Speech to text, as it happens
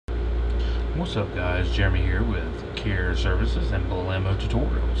What's up guys, Jeremy here with K.I.S. Services and Blammo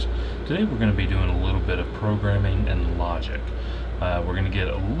Tutorials. Today we're going to be doing a little bit of programming and logic. We're going to get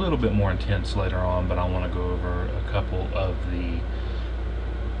a little bit more intense later on, but I want to go over a couple of the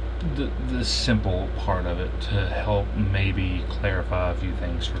simple part of it to help maybe clarify a few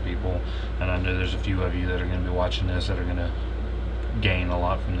things for people. And I know there's a few of you that are going to be watching this that are going to gain a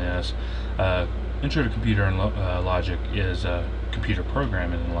lot from this. Intro to Computer and Logic is computer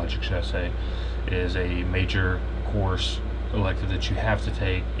programming and logic, should I say, is a major course elective that you have to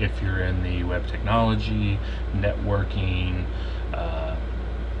take if you're in the web technology, networking, I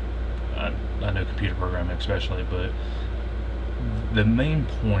know computer programming especially, but the main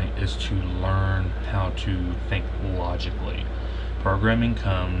point is to learn how to think logically. Programming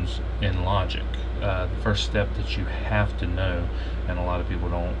comes in logic. The first step that you have to know, and a lot of people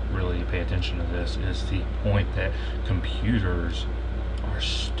don't really pay attention to this, is the point that computers are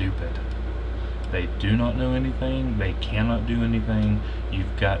stupid. They do not know anything, they cannot do anything.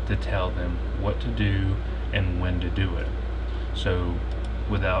 You've got to tell them what to do and when to do it. So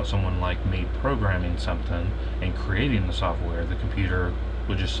without someone like me programming something and creating the software, the computer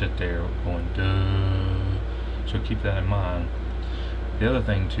would just sit there going, duh. So keep that in mind. The other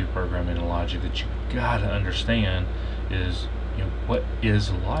thing to programming and logic that you gotta understand is, what is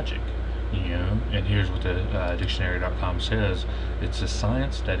logic? And here's what the dictionary.com says: it's a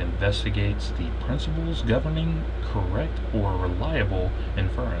science that investigates the principles governing correct or reliable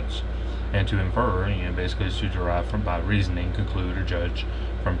inference. And to infer, basically is to derive from by reasoning, conclude, or judge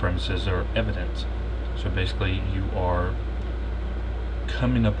from premises or evidence. So basically you are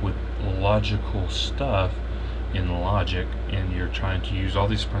coming up with logical stuff in logic, and you're trying to use all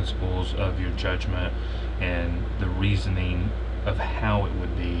these principles of your judgment and the reasoning of how it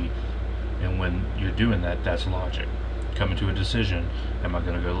would be, and when you're doing that, that's logic. Coming to a decision: am I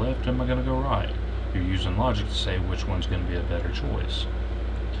going to go left, am I going to go right? You're using logic to say which one's going to be a better choice.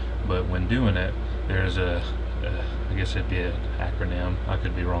 But when doing it, there's I guess it'd be an acronym. I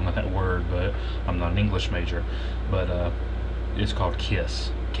could be wrong on that word, but I'm not an English major. But it's called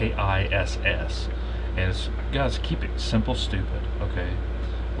K.I.S.S. K-I-S-S. And it's, guys, keep it simple, stupid, okay?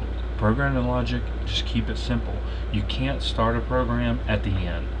 Programming logic, just keep it simple. You can't start a program at the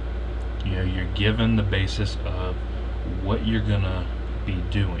end. You're given the basis of what you're gonna be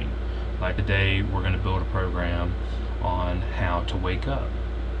doing. Like today, we're gonna build a program on how to wake up.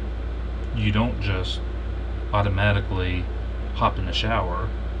 You don't just automatically hop in the shower.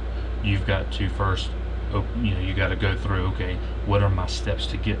 You've got to first, you got to go through, okay, what are my steps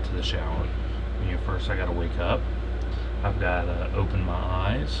to get to the shower? First I got to wake up. I've got to open my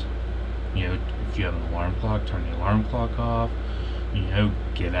eyes. If you have an alarm clock, turn the alarm clock off.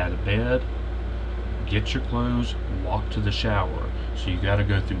 Get out of bed, get your clothes, walk to the shower. So you got to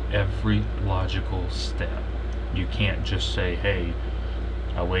go through every logical step. You can't just say, hey,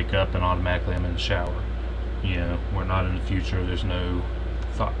 I wake up and automatically I'm in the shower. We're not in the future. There's no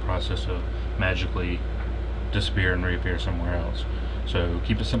thought process of magically disappear and reappear somewhere else. So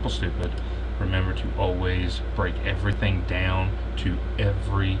keep it simple, stupid. Remember to always break everything down to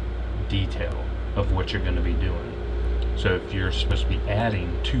every detail of what you're going to be doing. So if you're supposed to be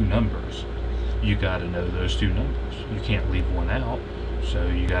adding two numbers, you got to know those two numbers. You can't leave one out. So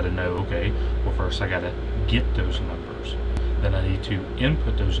you got to know, okay, well, first I got to get those numbers. Then I need to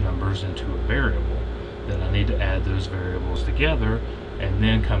input those numbers into a variable. Then I need to add those variables together and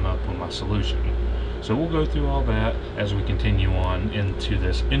then come up with my solution. So we'll go through all that as we continue on into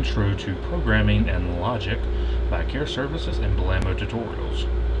this intro to programming and logic by K.I.S. Services and Blammo Tutorials.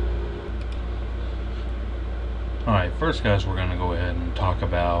 Alright, first guys, we're going to go ahead and talk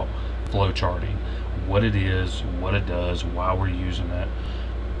about flowcharting. What it is, what it does, why we're using it.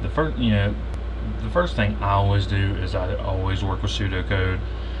 The first thing I always do is I always work with pseudocode,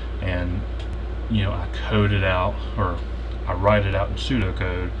 and I code it out, or I write it out in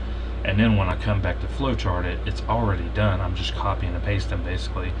pseudocode. And then when I come back to flowchart it, it's already done. I'm just copying and pasting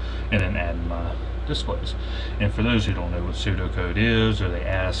basically, and then adding my displays. And for those who don't know what pseudocode is, or they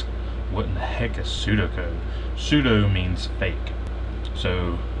ask, what in the heck is pseudocode? Pseudo means fake.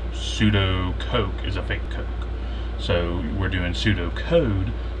 So pseudo Coke is a fake Coke. So we're doing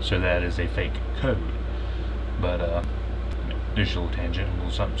pseudocode, so that is a fake code. But there's a little tangent, a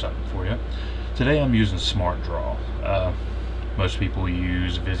little something for you. Today I'm using SmartDraw. Most people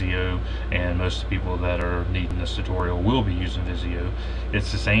use Visio, and most of the people that are needing this tutorial will be using Visio.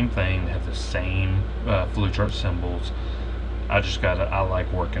 It's the same thing, they have the same flowchart symbols. I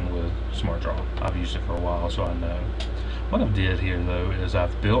like working with SmartDraw. I've used it for a while, so I know. What I did here though is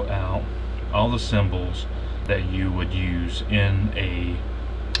I've built out all the symbols that you would use in a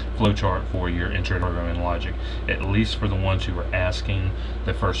flowchart for your intro to programming logic, at least for the ones who are asking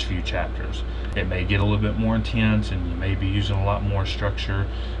the first few chapters. It may get a little bit more intense and you may be using a lot more structure,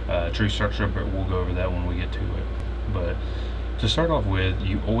 tree structure, but we'll go over that when we get to it. But to start off with,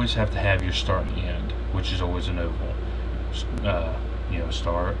 you always have to have your start and end, which is always an oval. You know,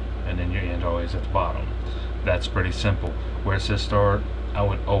 start and then your end always at the bottom. That's pretty simple. Where it says start, I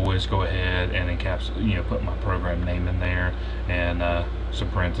would always go ahead and put my program name in there and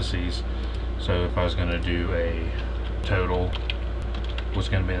some parentheses. So if I was going to do a total, what's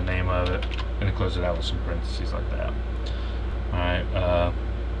going to be the name of it, and then close it out with some parentheses like that. Alright,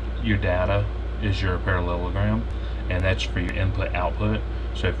 your data is your parallelogram, and that's for your input output.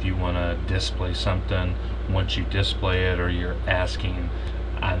 So if you want to display something, once you display it, or you're asking,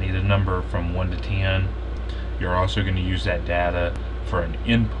 I need a number from 1 to 10, you're also going to use that data for an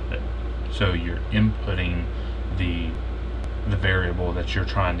input. So you're inputting the variable that you're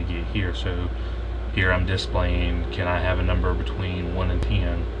trying to get here. So here I'm displaying, can I have a number between 1 and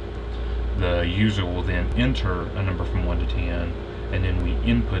 10? The user will then enter a number from 1 to 10, and then we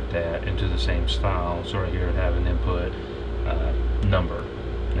input that into the same style. So right here I have an input number,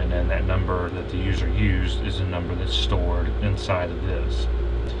 and then that number that the user used is a number that's stored inside of this.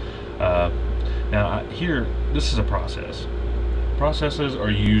 Now here, this is a process. Processes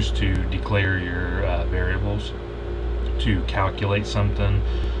are used to declare your variables, to calculate something.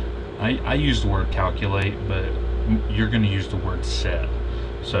 I use the word calculate, but you're going to use the word set.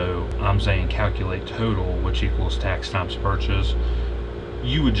 So I'm saying calculate total, which equals tax times purchase.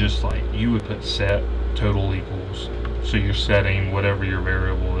 You would just you would put set total equals, so you're setting whatever your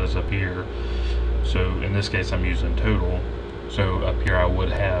variable is up here. So in this case I'm using total. So up here I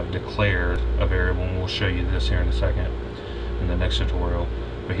would have declared a variable, and we'll show you this here in a second in the next tutorial.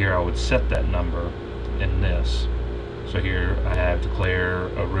 But here I would set that number in this. So here I have declare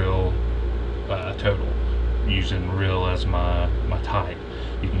a real total, using real as my type.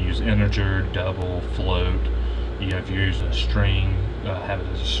 You can use integer, double, float. If you're using a string, have it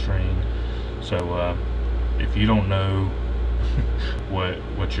as a string. So if you don't know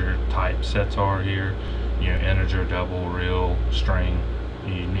what your type sets are here, integer, double, real, string,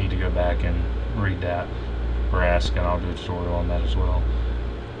 you need to go back and read that or ask, and I'll do a tutorial on that as well.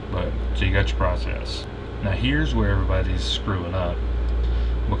 But so you got your process. Now here's where everybody's screwing up,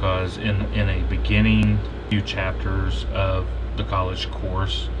 because in a beginning few chapters of the college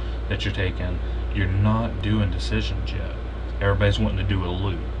course that you're taking, you're not doing decisions yet. Everybody's wanting to do a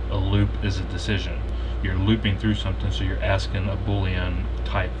loop. A loop is a decision. You're looping through something, so you're asking a Boolean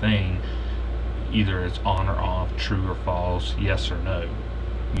type thing. Either it's on or off, true or false, yes or no.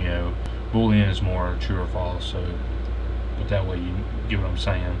 Boolean is more true or false, so but that way you get what I'm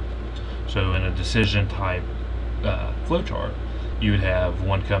saying. So in a decision type flowchart, you would have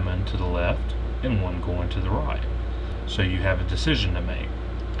one coming to the left and one going to the right. So you have a decision to make.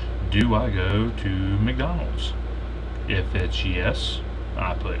 Do I go to McDonald's? If it's yes,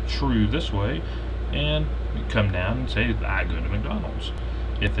 I put true this way and come down and say I go to McDonald's.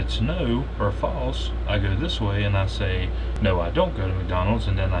 If it's no or false, I go this way and I say no, I don't go to McDonald's,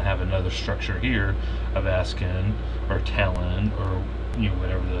 and then I have another structure here of asking or telling, or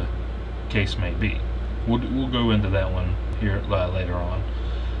whatever the case may be. We'll go into that one here later on.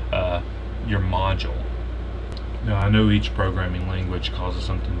 Your module. Now I know each programming language calls it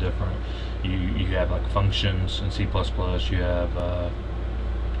something different. You have like functions in C++. You have I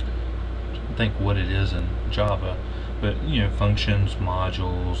think what it is in Java, but functions,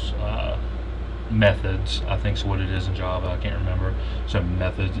 modules, methods I think is what it is in Java. I can't remember. So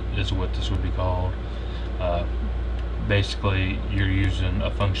method is what this would be called. Basically you're using a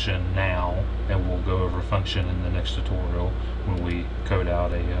function now, and we'll go over a function in the next tutorial when we code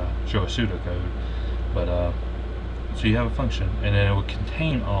out show a pseudocode. But so you have a function, and then it would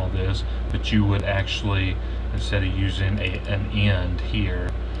contain all this, but you would actually, instead of using an end here,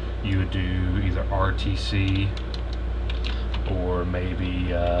 you would do either RTC or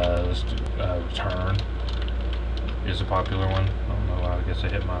maybe let's do return is a popular one. I don't know, I guess I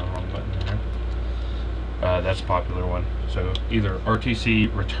hit my wrong button there. That's a popular one. So either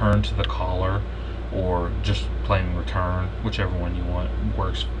RTC, return to the caller, or just plain return, whichever one you want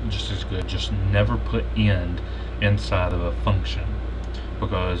works just as good. Just never put end inside of a function,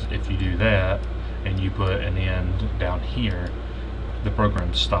 because if you do that and you put an end down here, the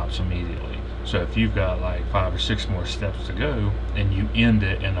program stops immediately. So if you've got like 5 or 6 more steps to go and you end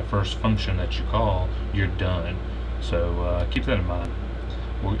it in the first function that you call, you're done. So keep that in mind.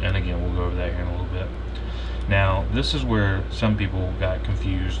 And again, we'll go over that here in a little bit. Now this is where some people got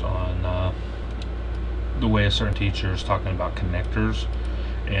confused on the way a certain teacher is talking about connectors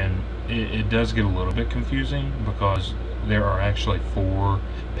and it does get a little bit confusing because there are actually 4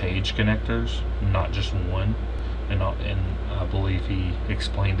 page connectors, not just one, and I believe he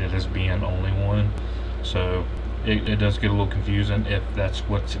explained it as being only one. So it does get a little confusing. If that's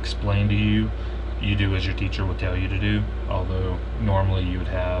what's explained to you, you do as your teacher would tell you to do, although normally you would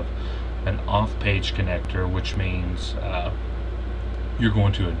have an off-page connector, which means you're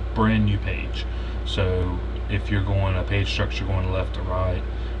going to a brand new page. So if you're going a page structure going left to right,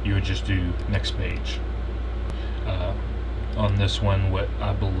 you would just do next page. On this one, what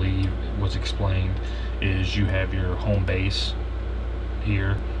I believe was explained is you have your home base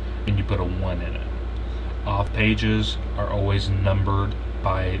here and you put a 1 in it. Off pages are always numbered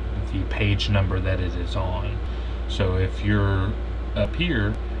by the page number that it is on. So if you're up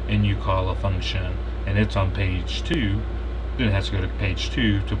here and you call a function and it's on page 2, then it has to go to page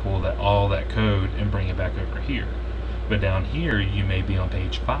 2 to pull all that code and bring it back over here. But down here you may be on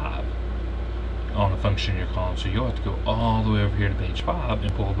page 5 on a function you're calling, so you'll have to go all the way over here to page 5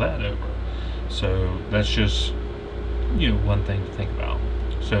 and pull that over. So that's just, you know, one thing to think about.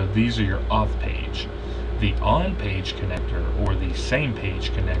 So these are your off page. The on page connector, or the same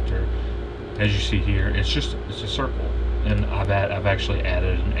page connector, as you see here, it's a circle, and I've actually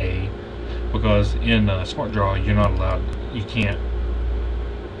added an A, because in SmartDraw you're not allowed, you can't,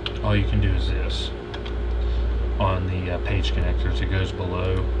 all you can do is this on the page connectors. It goes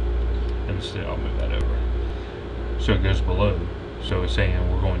below, and instead I'll move that over, so it goes below. So it's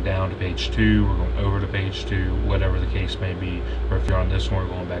saying we're going down to page 2, we're going over to page 2, whatever the case may be, or if you're on this one,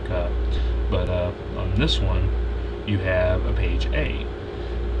 we're going back up. But on this one, you have a page A.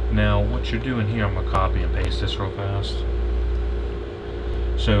 Now what you're doing here, I'm going to copy and paste this real fast.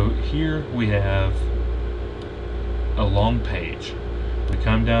 So here we have a long page. We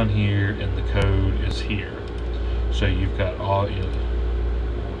come down here and the code is here. So you've got all, you know,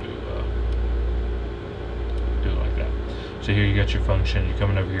 do it like that. So here you got your function, you're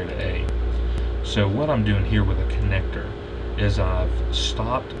coming over here to A. So what I'm doing here with a connector is I've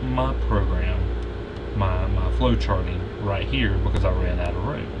stopped my program, my flow charting right here, because I ran out of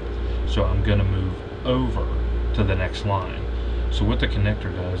room. So I'm going to move over to the next line. So what the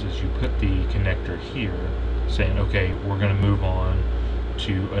connector does is you put the connector here saying, okay, we're going to move on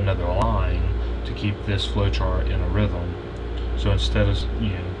to another line to keep this flowchart in a rhythm. So instead of, you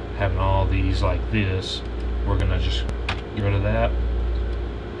know, having all these like this, we're going to just get rid of that,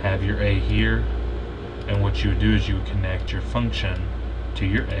 have your A here, and what you would do is you would connect your function to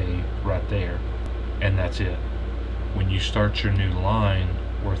your A right there, and that's it. When you start your new line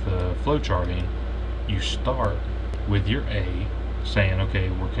worth of flowcharting, you start with your A saying, okay,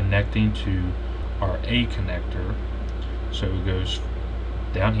 we're connecting to our A connector. So it goes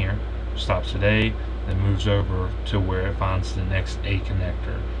down here, stops at A, then moves over to where it finds the next A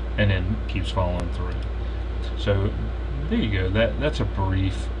connector, and then keeps following through. So there you go. That's a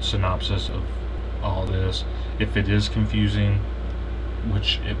brief synopsis of all this. If it is confusing,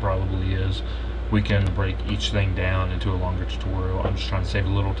 which it probably is, we can break each thing down into a longer tutorial. I'm just trying to save a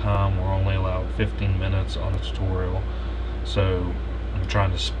little time. We're only allowed 15 minutes on a tutorial, so I'm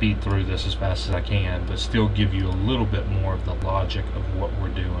trying to speed through this as fast as I can, but still give you a little bit more of the logic of what we're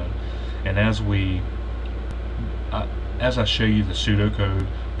doing. And as I show you the pseudocode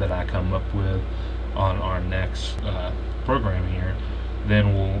that I come up with on our next program here,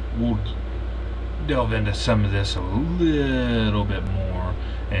 then we'll delve into some of this a little bit more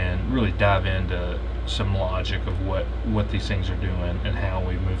and really dive into some logic of what these things are doing and how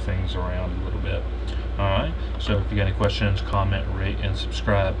we move things around a little bit. Alright, so if you got any questions, comment, rate, and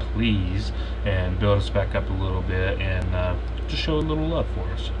subscribe, please, and build us back up a little bit, and just show a little love for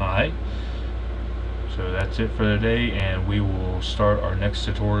us. Alright, so that's it for today, and we will start our next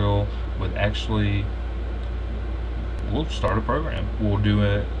tutorial with we'll start a program. We'll do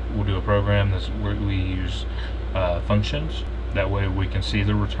a program where we use functions. That way we can see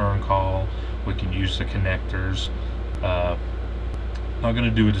the return call. We can use the connectors. Not going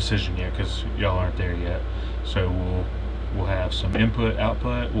to do a decision yet because y'all aren't there yet. So we'll have some input,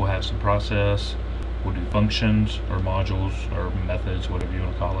 output. We'll have some process. We'll do functions or modules or methods, whatever you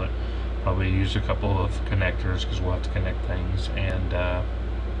want to call it. Probably use a couple of connectors because we'll have to connect things. And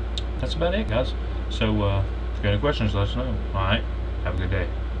that's about it, guys. So if you got any questions, let us know. Alright, have a good day.